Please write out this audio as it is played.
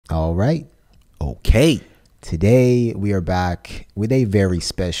All right. Okay. Today we are back with a very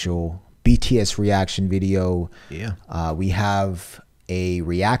special BTS reaction video. Yeah. We have a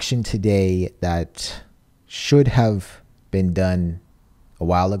reaction today that should have been done a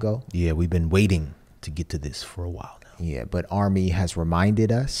while ago. Yeah, we've been waiting to get to this for a while now. Yeah, but Army has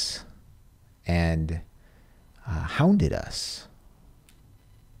reminded us and hounded us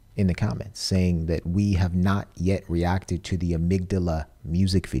in the comments saying that we have not yet reacted to the AMYGDALA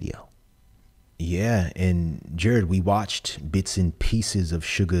music video. Yeah, and Jared, we watched bits and pieces of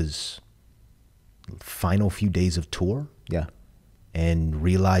Suga's final few days of tour. Yeah. And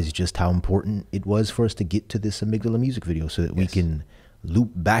realized just how important it was for us to get to this AMYGDALA music video so that we can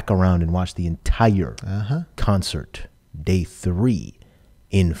loop back around and watch the entire concert, day 3,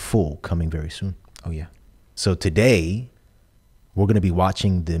 in full, coming very soon. Oh, yeah. So today, we're going to be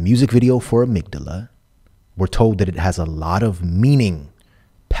watching the music video for AMYGDALA. We're told that it has a lot of meaning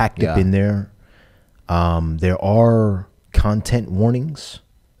packed up in there. There are content warnings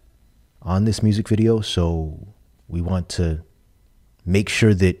on this music video, so we want to make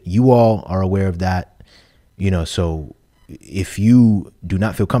sure that you all are aware of that. You know, so if you do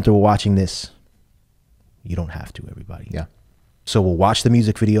not feel comfortable watching this, you don't have to, everybody. Yeah. So we'll watch the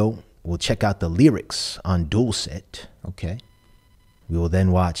music video. We'll check out the lyrics on Dual Set. Okay. We will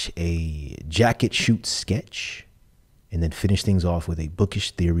then watch a jacket shoot sketch and then finish things off with a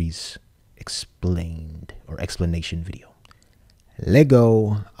Bookish Theories explained or explanation video.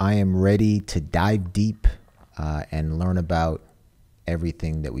 Lego, I am ready to dive deep and learn about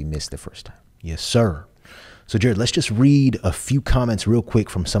everything that we missed the first time. Yes, sir. So, Jared, let's just read a few comments real quick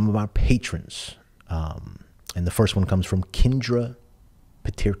from some of our patrons. And the first one comes from Kendra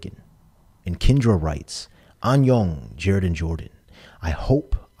Petirkin. And Kendra writes, Annyeong, Jared and Jordan. I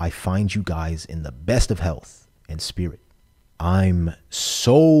hope I find you guys in the best of health and spirit. I'm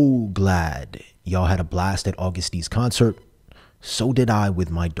so glad y'all had a blast at August's concert. So did I with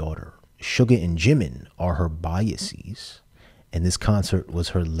my daughter. Suga and Jimin are her biases. And this concert was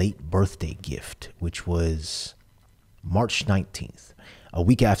her late birthday gift, which was March 19th, a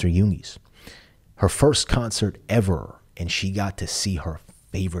week after Yoongi's. Her first concert ever, and she got to see her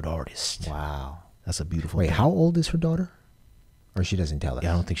favorite artist. Wow. That's a beautiful Wait, thing. how old is her daughter? Or she doesn't tell us?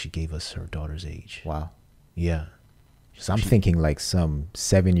 Yeah, I don't think she gave us her daughter's age. Wow. Yeah. So I'm thinking like some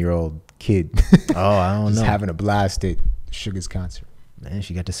 7-year-old kid. Oh, I don't know. Just having a blast at Suga's concert. Man,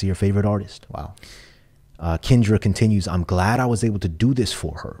 she got to see her favorite artist. Wow. Kendra continues, I'm glad I was able to do this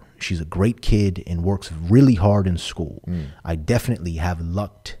for her. She's a great kid and works really hard in school. I definitely have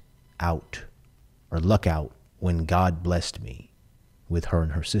luck out when God blessed me with her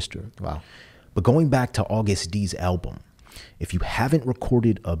and her sister. Wow. But going back to August D's album, if you haven't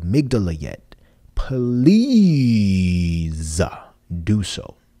recorded AMYGDALA yet, please do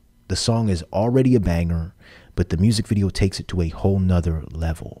so. The song is already a banger, but the music video takes it to a whole nother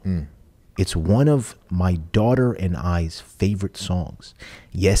level. It's one of my daughter and I's favorite songs.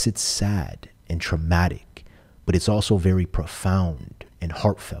 Yes, it's sad and traumatic, but it's also very profound and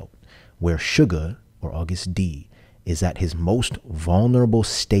heartfelt, where Suga, or Agust D, is at his most vulnerable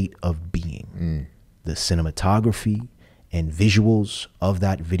state of being. The cinematography and visuals of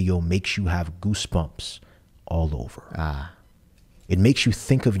that video makes you have goosebumps all over. It makes you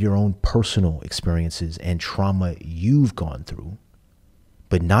think of your own personal experiences and trauma you've gone through,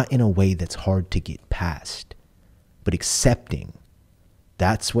 but not in a way that's hard to get past, but accepting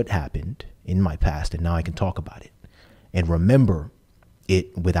that's what happened in my past and now I can talk about it. And remember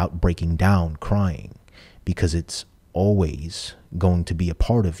it without breaking down, crying, because it's always going to be a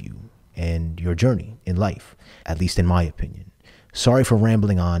part of you and your journey in life, at least in my opinion. Sorry for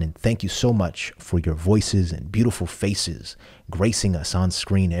rambling on, and thank you so much for your voices and beautiful faces gracing us on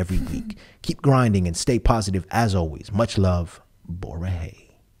screen every week. Keep grinding and stay positive as always. Much love, BORAHAE.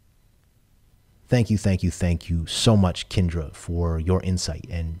 Thank you so much, Kendra, for your insight.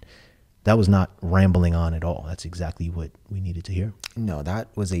 And that was not rambling on at all. That's exactly what we needed to hear. No, that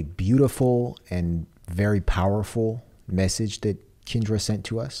was a beautiful and very powerful message that Kendra sent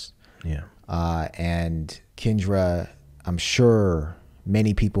to us. Yeah. And Kendra, I'm sure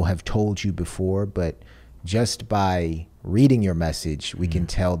many people have told you before, but just by reading your message, we can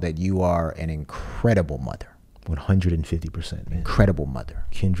tell that you are an incredible mother. 150%, man. Incredible mother.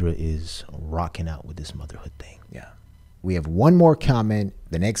 Kendra is rocking out with this motherhood thing. Yeah. We have one more comment.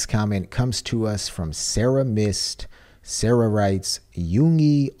 The next comment comes to us from Sarah Mist. Sarah writes,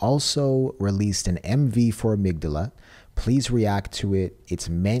 Yoongi also released an MV for AMYGDALA. Please react to it. It's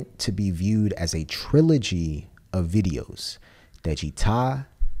meant to be viewed as a trilogy of videos. Dejita,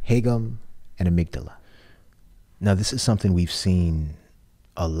 Hagum, and AMYGDALA. Now, this is something we've seen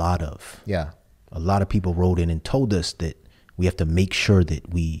a lot of. Yeah. A lot of people wrote in and told us that we have to make sure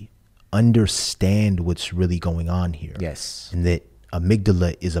that we understand what's really going on here. Yes. And that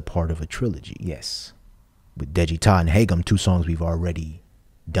Amygdala is a part of a trilogy. Yes. With Dejita and Hagum, 2 songs we've already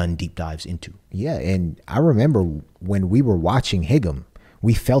done deep dives into. Yeah, and I remember when we were watching Hagum,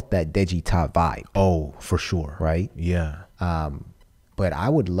 we felt that Dejita vibe. Oh, for sure. Right? Yeah. But I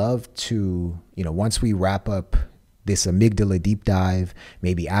would love to, you know, once we wrap up this Amygdala deep dive,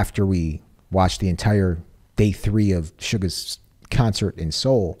 maybe after we watch the entire day 3 of Suga's concert in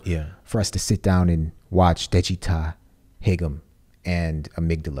Seoul, for us to sit down and watch Dejita, Hagum, and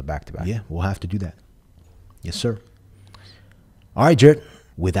Amygdala back to back. Yeah, we'll have to do that. Yes, sir. All right, Jared.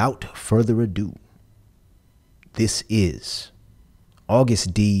 Without further ado, this is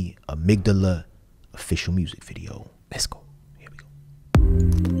Agust D Amygdala official music video. Let's go. Here we go.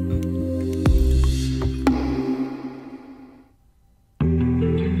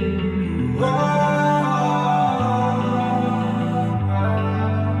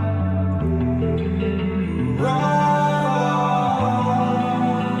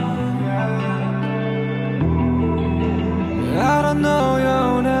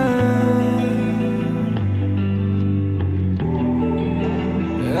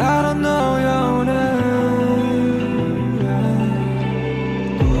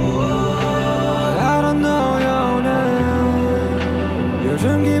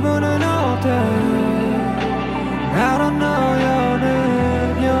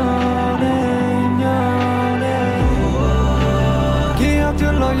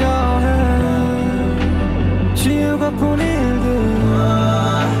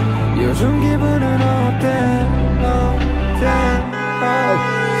 요즘 기분은 어때?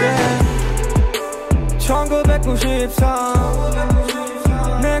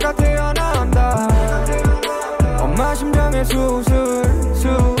 1993 내가 태어난다. 엄마 심장에 수술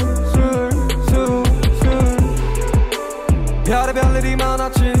별의별 일이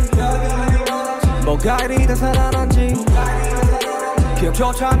많았지. 뭐가 이리 다 살아난지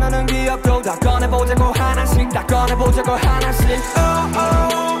기억조차 안 나는 기억도 다 꺼내보자고 하나씩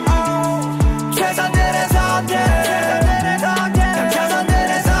최선들의 선택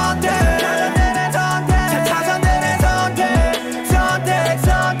최선들의 선택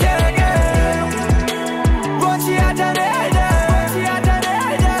원치 않잖아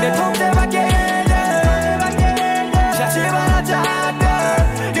내 통제밖에 자신만 하자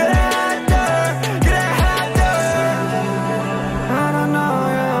그래 I don't know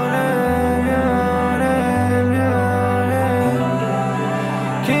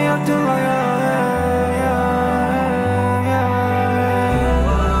기억들러요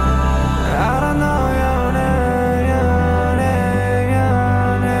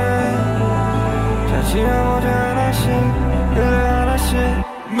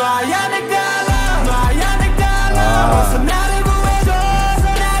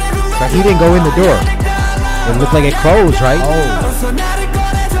But he didn't go in the door. It looked like it closed, right? Oh.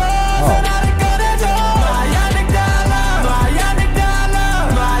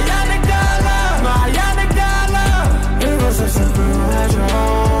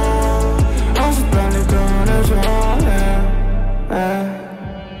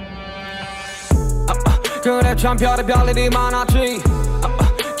 그래 참 별의별 일이 많았지.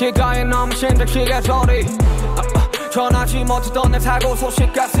 길가에 너무 심장시계 소리 전하지 못했던 내 사고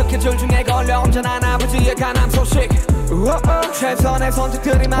소식과 스케줄 중에 걸려 온전한 아버지의 가난 소식 최선의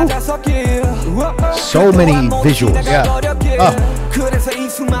선택들이 맞았었길 So many visuals. 그래서 이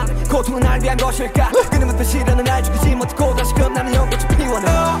수많은 고통은 날 위한 것일까 끊임없던 시련은 날 죽이지 못하고 다시 끝나는 연꽃이 피워내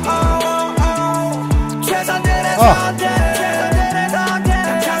최선들의 선택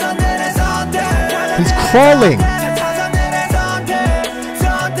최선들의 선택 He's crawling.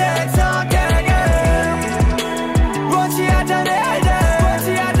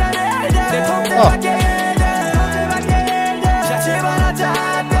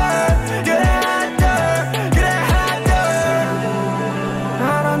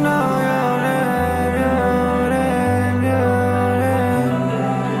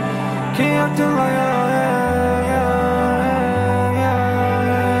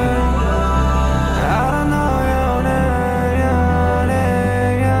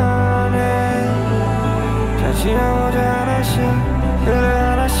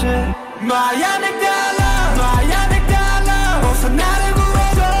 My amygdala, 어서 나를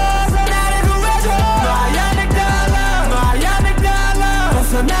구해줘, My amygdala,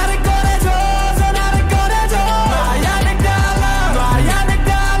 어서 나를 꺼내줘, My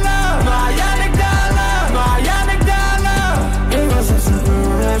amygdala, 이곳에서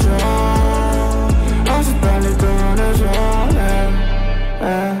구해줘, 어서 빨리 꺼내줘.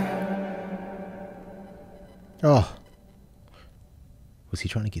 Oh, Was he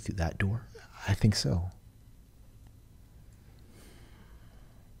trying to get through that door? I think so.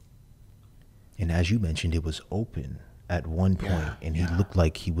 And as you mentioned, it was open at one point, and he looked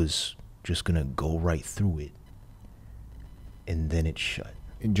like he was just gonna go right through it, and then it shut.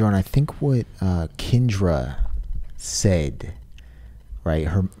 Jordan, I think what Kendra said, right,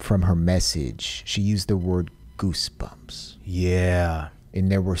 from her message, she used the word goosebumps. Yeah.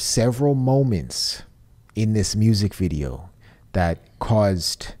 And there were several moments in this music video that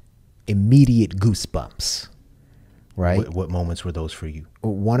caused immediate goosebumps, right? What moments were those for you?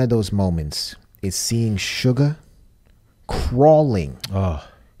 One of those moments is seeing Suga crawling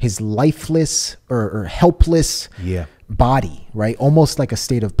his lifeless or helpless body, right? Almost like a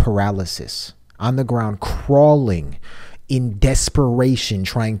state of paralysis on the ground, crawling in desperation,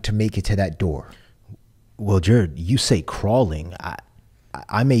 trying to make it to that door. Well, Jared, you say crawling.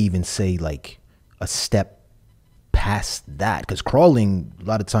 I may even say like a step past that, because crawling, a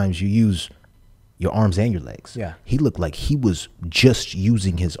lot of times you use your arms and your legs. Yeah. He looked like he was just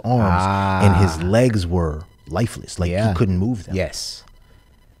using his arms and his legs were lifeless. Like he couldn't move them. Yes.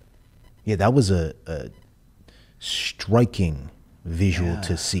 Yeah, that was a striking visual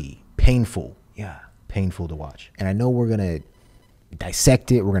to see. Painful. Yeah. Painful to watch. And I know we're going to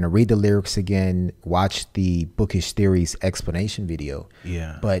dissect it. We're going to read the lyrics again, watch the Bookish Theory's explanation video.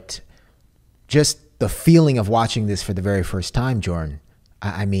 Yeah. But just the feeling of watching this for the very first time, Jordan,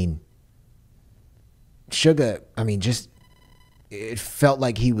 I mean, Suga, I mean, just, it felt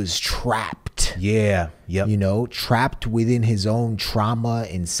like he was trapped. Yeah. Yep. You know, trapped within his own trauma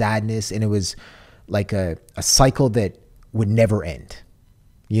and sadness. And it was like a cycle that would never end,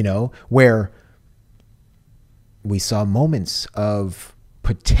 you know, where we saw moments of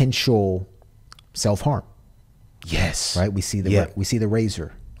potential self-harm. Yes. Right? We see the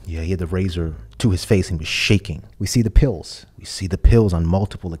razor. Yeah, he had the razor to his face and was shaking. We see the pills. We see the pills on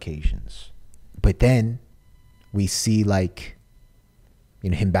multiple occasions. But then we see, like,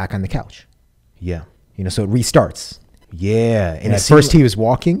 you know, him back on the couch. Yeah. You know, so it restarts. Yeah. And at first he was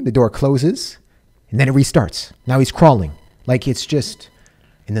walking, the door closes, and then it restarts. Now he's crawling. Like, it's just...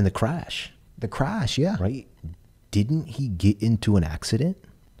 And then the crash. The crash, yeah. Right? Didn't he get into an accident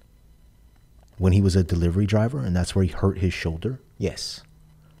when he was a delivery driver, and that's where he hurt his shoulder? Yes.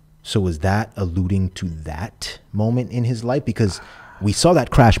 So is that alluding to that moment in his life? Because we saw that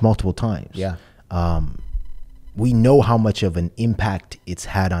crash multiple times. Yeah. We know how much of an impact it's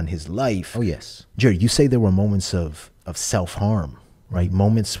had on his life. Oh, yes. Jerry, you say there were moments of self-harm, right?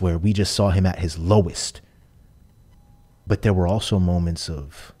 Moments where we just saw him at his lowest. But there were also moments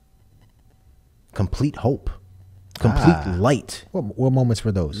of complete hope, complete light. What moments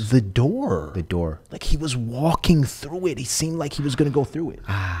were those? The door. The door. Like he was walking through it. He seemed like he was going to go through it.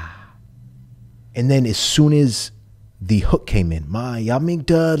 And then as soon as the hook came in, my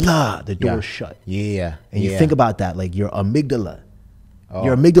amygdala, the door shut. Yeah. And you think about that, like your amygdala.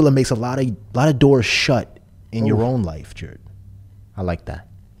 Your amygdala makes a lot of doors shut in your own life, Jared. I like that.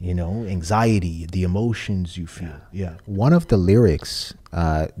 You know, anxiety, the emotions you feel. Yeah. One of the lyrics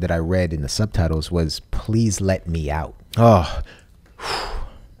that I read in the subtitles was, "Please let me out." Oh.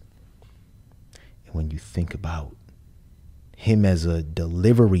 And when you think about him as a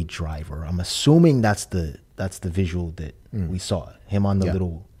delivery driver, I'm assuming that's the visual that we saw. Him on the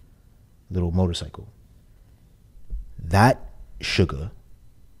little motorcycle. That Suga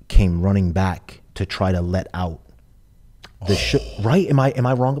came running back to try to let out the right? Am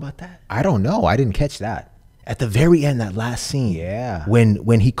I wrong about that? I don't know. I didn't catch that. At the very end, that last scene. Yeah.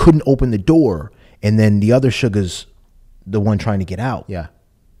 When he couldn't open the door and then the other Suga's the one trying to get out. Yeah.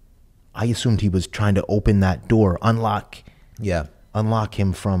 I assumed he was trying to open that door, unlock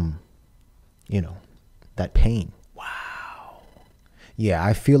him from, you know, that pain. Wow. Yeah,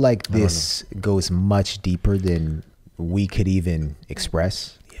 I feel like this goes much deeper than we could even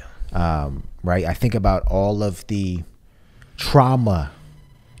express. Yeah. Right? I think about all of the trauma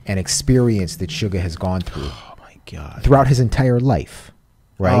and experience that Suga has gone through. Oh my God. Throughout his entire life,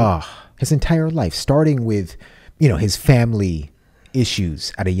 right? His entire life, starting with, you know, his family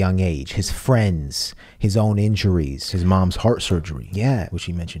issues at a young age, his friends, his own injuries, His mom's heart surgery. Yeah. Which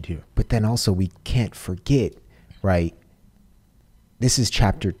he mentioned here. But then also we can't forget, right? This is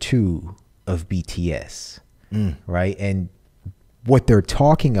chapter 2 of BTS, right? And what they're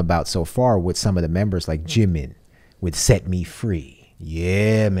talking about so far with some of the members like Jimin with Set Me Free.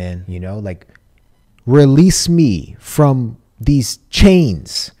 Yeah, man. You know, like release me from these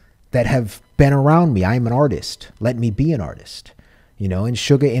chains that have been around me. I am an artist. Let me be an artist. You know, and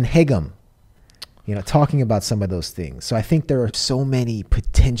Suga and Hegum, you know, talking about some of those things. So I think there are so many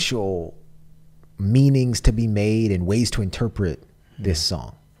potential meanings to be made and ways to interpret this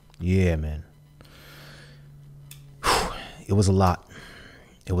song. Yeah, man. It was a lot.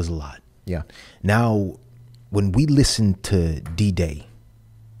 It was a lot. Yeah. Now, when we listened to D-Day,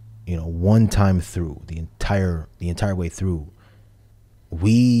 you know, one time through, the entire way through,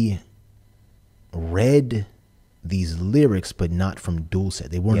 we read these lyrics, but not from Dulce.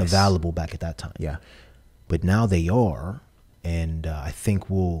 They weren't available back at that time. Yeah. But now they are, and I think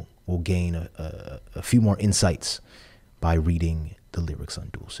we'll gain a few more insights by reading the lyrics on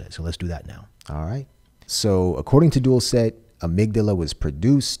Dulce. So let's do that now. All right. So according to Dulce, Amygdala was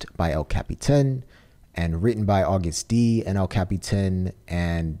produced by El Capitan and written by Agust D and El Capitan.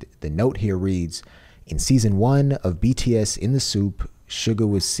 And the note here reads, in season 1 of BTS In the Soup, Suga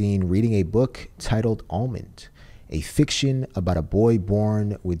was seen reading a book titled Almond, a fiction about a boy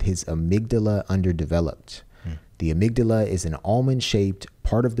born with his amygdala underdeveloped. The amygdala is an almond-shaped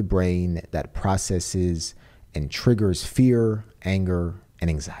part of the brain that processes and triggers fear, anger, and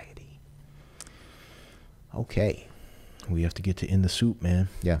anxiety. Okay. We have to get to In the Soup, man.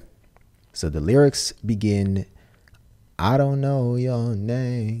 Yeah. So the lyrics begin, I don't know your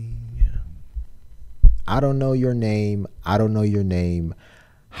name. I don't know your name. I don't know your name.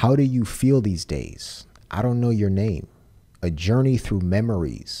 How do you feel these days? I don't know your name. A journey through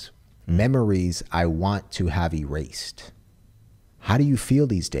memories. Memories I want to have erased. How do you feel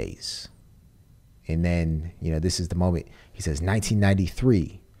these days? And then, you know, this is the moment. He says,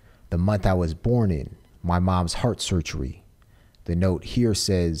 1993, the month I was born in, my mom's heart surgery. The note here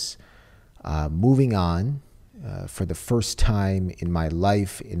says, moving on, for the first time in my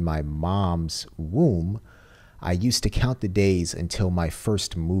life in my mom's womb, I used to count the days until my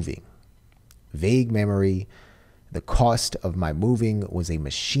first moving. Vague memory, the cost of my moving was a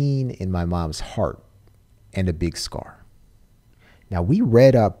machine in my mom's heart and a big scar. Now, we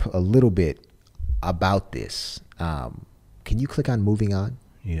read up a little bit about this. Can you click on Moving On?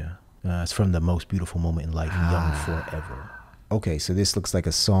 Yeah. It's from The Most Beautiful Moment in Life, Young Forever. Okay, so this looks like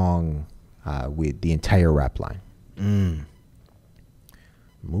a song with the entire rap line.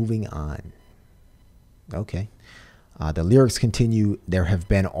 Moving On. Okay. The lyrics continue, there have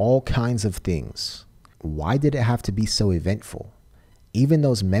been all kinds of things. Why did it have to be so eventful? Even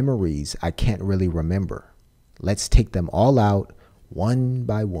those memories I can't really remember. Let's take them all out one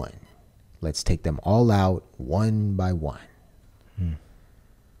by one. Let's take them all out one by one.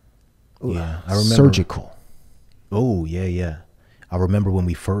 Ooh, yeah, I remember. Surgical. Oh, yeah, yeah. I remember when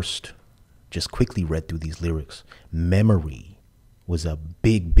we first just quickly read through these lyrics. Memory was a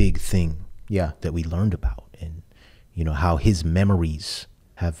big, big thing that we learned about. And, you know, how his memories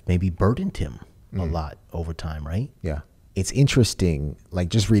have maybe burdened him a lot over time, right? Yeah. It's interesting, like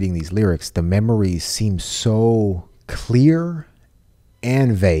just reading these lyrics, the memories seem so clear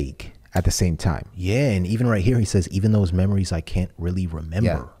and vague at the same time. Yeah, and even right here, he says, even those memories I can't really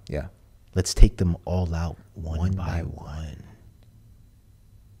remember. Yeah. Let's take them all out one by one.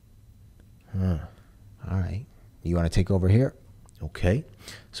 All right. You want to take over here? Okay.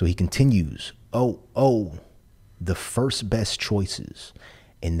 So he continues, oh, the first best choices,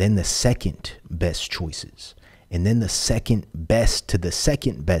 and then the second best choices, and then the second best to the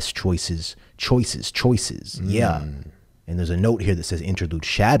second best choices. Yeah. And there's a note here that says interlude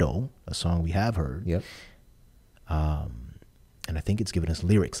Shadow, a song we have heard. Yep. And I think it's giving us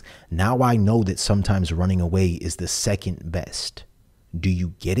lyrics. Now I know that sometimes running away is the second best. Do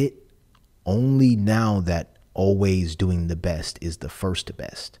you get it? Only now that always doing the best is the first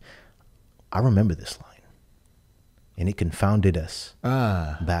best. I remember this line. And it confounded us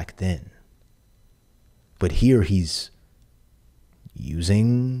back then. But here he's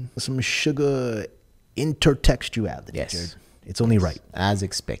using some Suga intertextuality. Yes. Jared. It's only right. As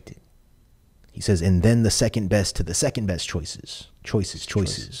expected. He says, and then the second best to the second best choices.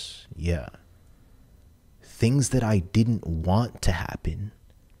 Choices. Yeah. Things that I didn't want to happen.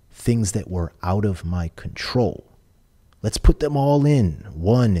 Things that were out of my control. Let's put them all in.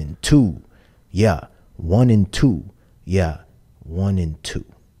 1 and 2. Yeah. 1 and 2. Yeah. 1 and 2.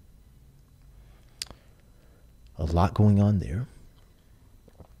 A lot going on there.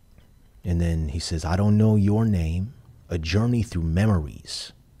 And then he says, I don't know your name. A journey through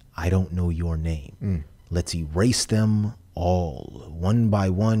memories. I don't know your name. Let's erase them all. One by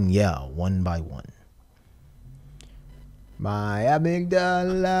one. Yeah. One by one. My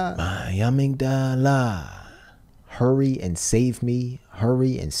amygdala. My amygdala. Hurry and save me.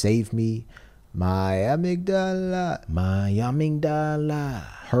 Hurry and save me. My amygdala. My amygdala.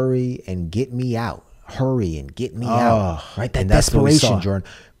 Hurry and get me out. Hurry and get me out. Right, that desperation, Jordan.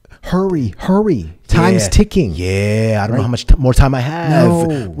 hurry. Time's ticking. Yeah, I don't know how much more time I have.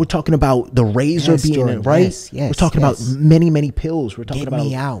 No. We're talking about the razor Yes, being Jordan, in, right? yes, We're talking about many pills. We're talking Get about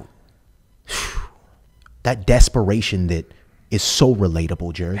me out. that desperation that is so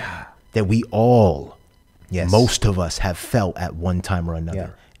relatable, Jared, that we all, most of us have felt at one time or another. Yeah.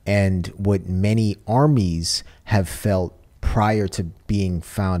 And what many armies have felt prior to being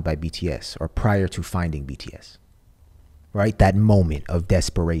found by BTS or prior to finding BTS, right? That moment of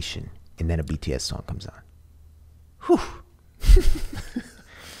desperation, and then a BTS song comes on. Whew.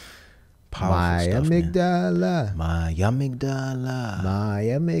 My stuff, amygdala. My amygdala. My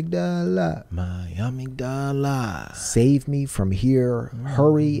amygdala. My amygdala. Save me from here.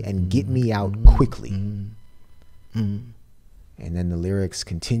 Hurry and get me out quickly. And then the lyrics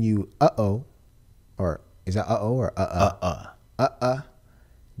continue, uh-oh. Or is that uh-oh or uh-uh? Uh-uh.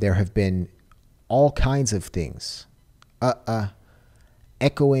 There have been all kinds of things.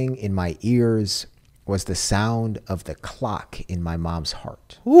 Echoing in my ears was the sound of the clock in my mom's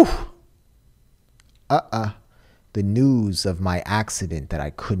heart. Whew. The news of my accident that I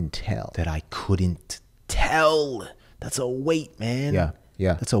couldn't tell. That's a weight, man.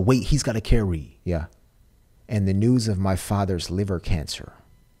 Yeah. That's a weight he's got to carry. Yeah. And the news of my father's liver cancer.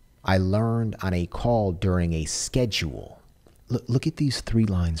 I learned on a call during a schedule. Look at these 3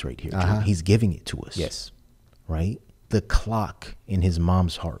 lines right here. He's giving it to us. Yes. Right? The clock in his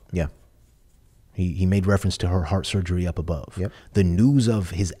mom's heart. Yeah. He made reference to her heart surgery up above. Yep. The news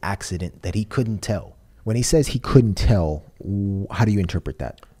of his accident that he couldn't tell. When he says he couldn't tell, how do you interpret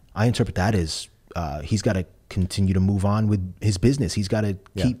that? I interpret that as he's got to continue to move on with his business. He's got to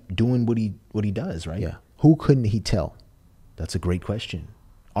keep doing what he does, right? Yeah. Who couldn't he tell? That's a great question.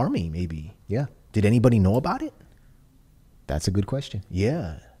 Army, maybe. Yeah. Did anybody know about it? That's a good question.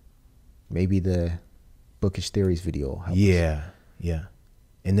 Yeah. Maybe the Bookish Theories video helps. Yeah.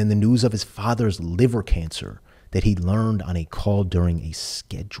 And then the news of his father's liver cancer that he learned on a call during a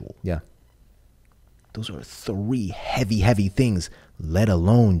schedule. Yeah. Those are 3 heavy things, let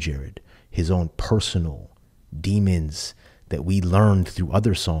alone, Jared, his own personal demons that we learned through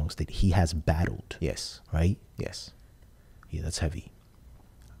other songs that he has battled. Yes. Right? Yes. Yeah, that's heavy.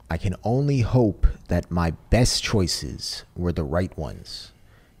 I can only hope that my best choices were the right ones,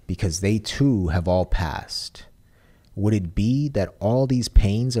 because they too have all passed. Would it be that all these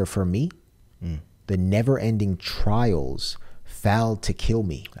pains are for me? The never-ending trials failed to kill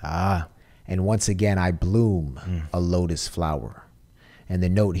me. And once again, I bloom a lotus flower. And the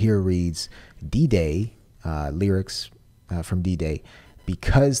note here reads, D-Day, lyrics from D-Day,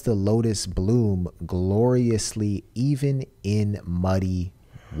 because the lotus bloom gloriously even in muddy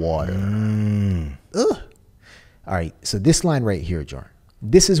water. Ugh. All right, so this line right here, Jordan,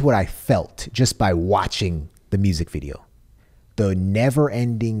 this is what I felt just by watching the music video. The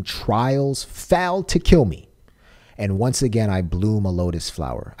never-ending trials failed to kill me. And once again, I bloom a lotus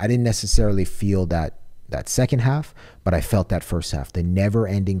flower. I didn't necessarily feel that second half, but I felt that first half. The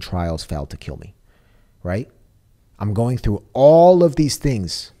never-ending trials failed to kill me, right? I'm going through all of these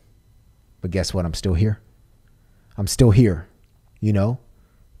things, but guess what? I'm still here. I'm still here, you know,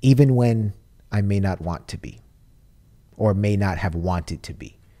 even when I may not want to be or may not have wanted to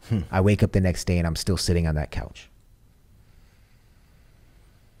be. I wake up the next day and I'm still sitting on that couch.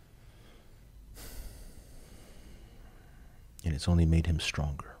 And it's only made him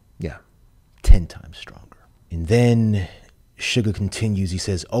stronger. Yeah. 10 times stronger. And then Suga continues. He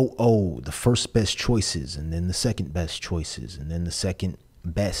says, oh, the first best choices, and then the second best choices, and then the second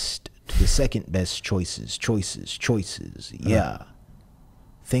best to the second best choices. Yeah.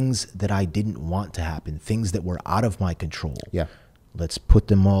 Things that I didn't want to happen, things that were out of my control. Yeah. Let's put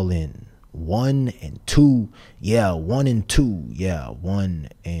them all in. 1 and 2. Yeah, 1 and 2. Yeah, 1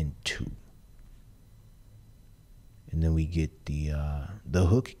 and 2. And then we get the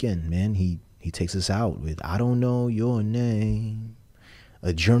hook again, man. He takes us out with I don't know your name.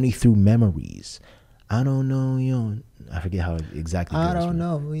 A journey through memories. I don't know your I forget how it exactly goes. I don't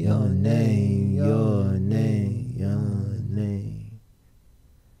know your name, your name, your name.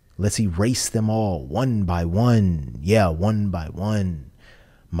 Let's erase them all one by one. Yeah, one by one.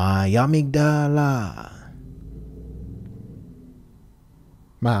 My amygdala.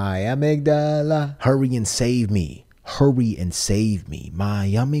 My amygdala. Hurry and save me. Hurry and save me. My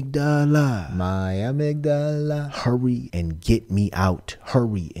amygdala. My amygdala. Hurry and get me out.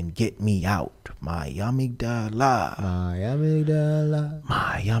 Hurry and get me out. My amygdala. My amygdala.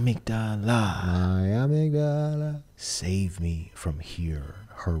 My amygdala. My amygdala. Save me from here.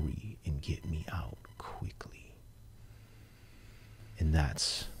 Hurry and get me out quickly. And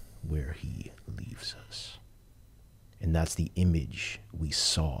that's where he leaves us. And that's the image we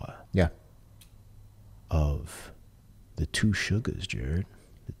saw Yeah. of the two Sugas, Jared.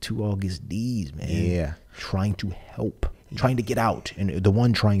 The two Agust D's, man. Yeah. Trying to help, trying to get out. And the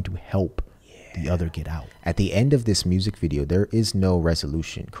one trying to help the other get out. At the end of this music video, there is no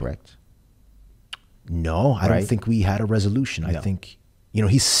resolution, correct? No, I Right? don't think we had a resolution. I No. think, you know,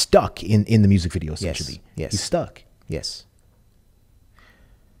 he's stuck in the music video, essentially. Yes. He's stuck. Yes.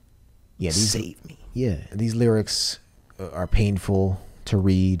 Yeah, these, Save me. Yeah. these lyrics are painful to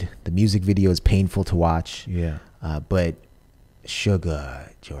read. The music video is painful to watch. Yeah. But Suga,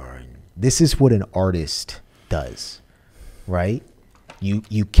 Jordan, this is what an artist does, right?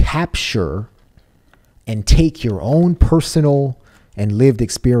 You capture and take your own personal and lived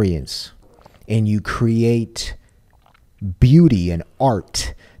experience, and you create beauty and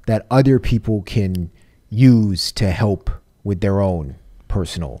art that other people can use to help with their own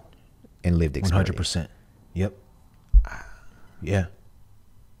personal and lived experience. 100%. Yep. Yeah.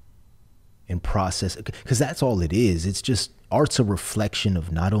 And process, because that's all it is. It's just art's a reflection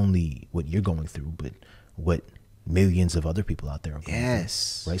of not only what you're going through, but what millions of other people out there are going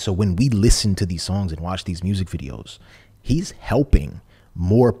Yes. through. Right. So when we listen to these songs and watch these music videos, he's helping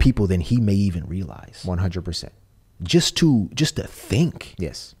more people than he may even realize. 100%. Just to think.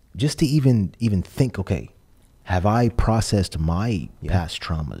 Yes. Just to even think, okay, have I processed my past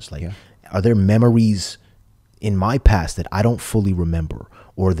traumas? Like, are there memories in my past that I don't fully remember,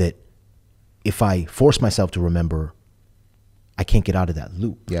 or that if I force myself to remember, I can't get out of that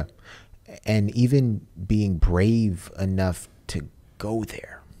loop? Yeah. And even being brave enough to go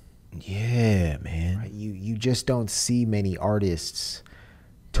there. Yeah, man. Right? You just don't see many artists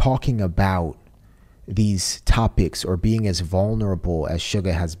talking about these topics or being as vulnerable as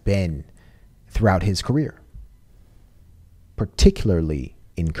Suga has been throughout his career, particularly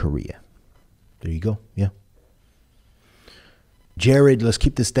in Korea. There you go. Yeah. Jared, let's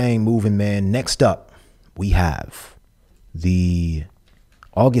keep this thing moving, man. Next up, we have the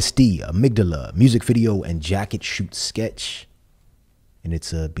Agust D, AMYGDALA music video and jacket shoot sketch. And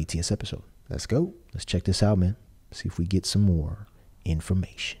it's a BTS episode. Let's go. Let's check this out, man. See if we get some more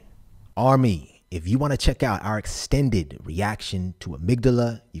information. Army, if you want to check out our extended reaction to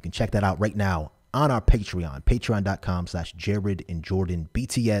AMYGDALA, you can check that out right now on our Patreon, patreon.com/Jared and Jordan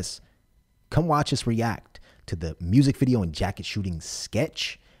BTS. Come watch us react to the music video and jacket shooting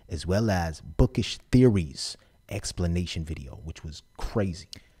sketch, as well as Bookish Theories explanation video, which was crazy.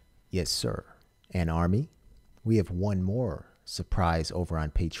 Yes, sir. And Army, we have one more surprise over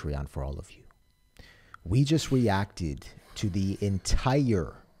on Patreon for all of you. We just reacted to the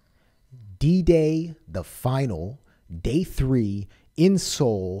entire D-Day, the final, Day 3 in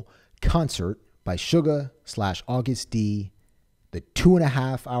Seoul concert by Suga/Agust D, the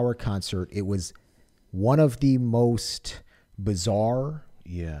 2.5-hour concert. It was one of the most bizarre,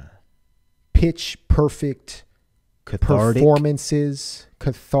 pitch perfect performances,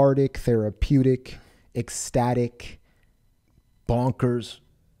 cathartic, therapeutic, ecstatic, bonkers,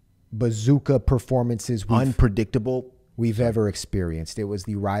 bazooka performances unpredictable we've ever experienced. It was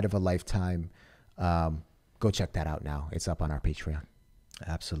the ride of a lifetime. Go check that out now. It's up on our Patreon.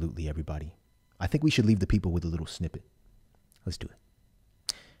 Absolutely, everybody. I think we should leave the people with a little snippet. Let's do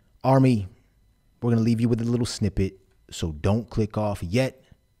it. Army, we're going to leave you with a little snippet, so don't click off yet.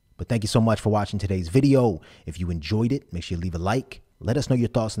 But thank you so much for watching today's video. If you enjoyed it, make sure you leave a like. Let us know your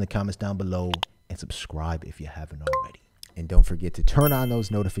thoughts in the comments down below, and subscribe if you haven't already. And don't forget to turn on those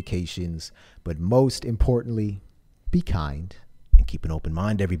notifications. But most importantly, be kind. And keep an open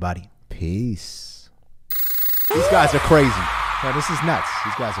mind, everybody. Peace. These guys are crazy. No, this is nuts.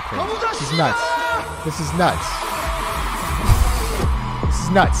 These guys are crazy. This is nuts. This is nuts. This is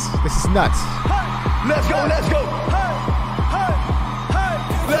nuts. This is nuts. Let's go, let's go.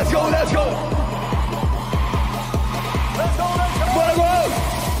 Let's go, let's go. Let's go, let's go.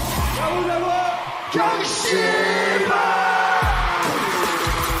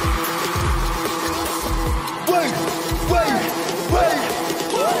 Wait, wait, wait.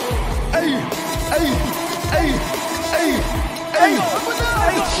 Hey, hey, hey, hey, hey,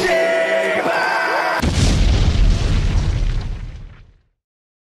 hey.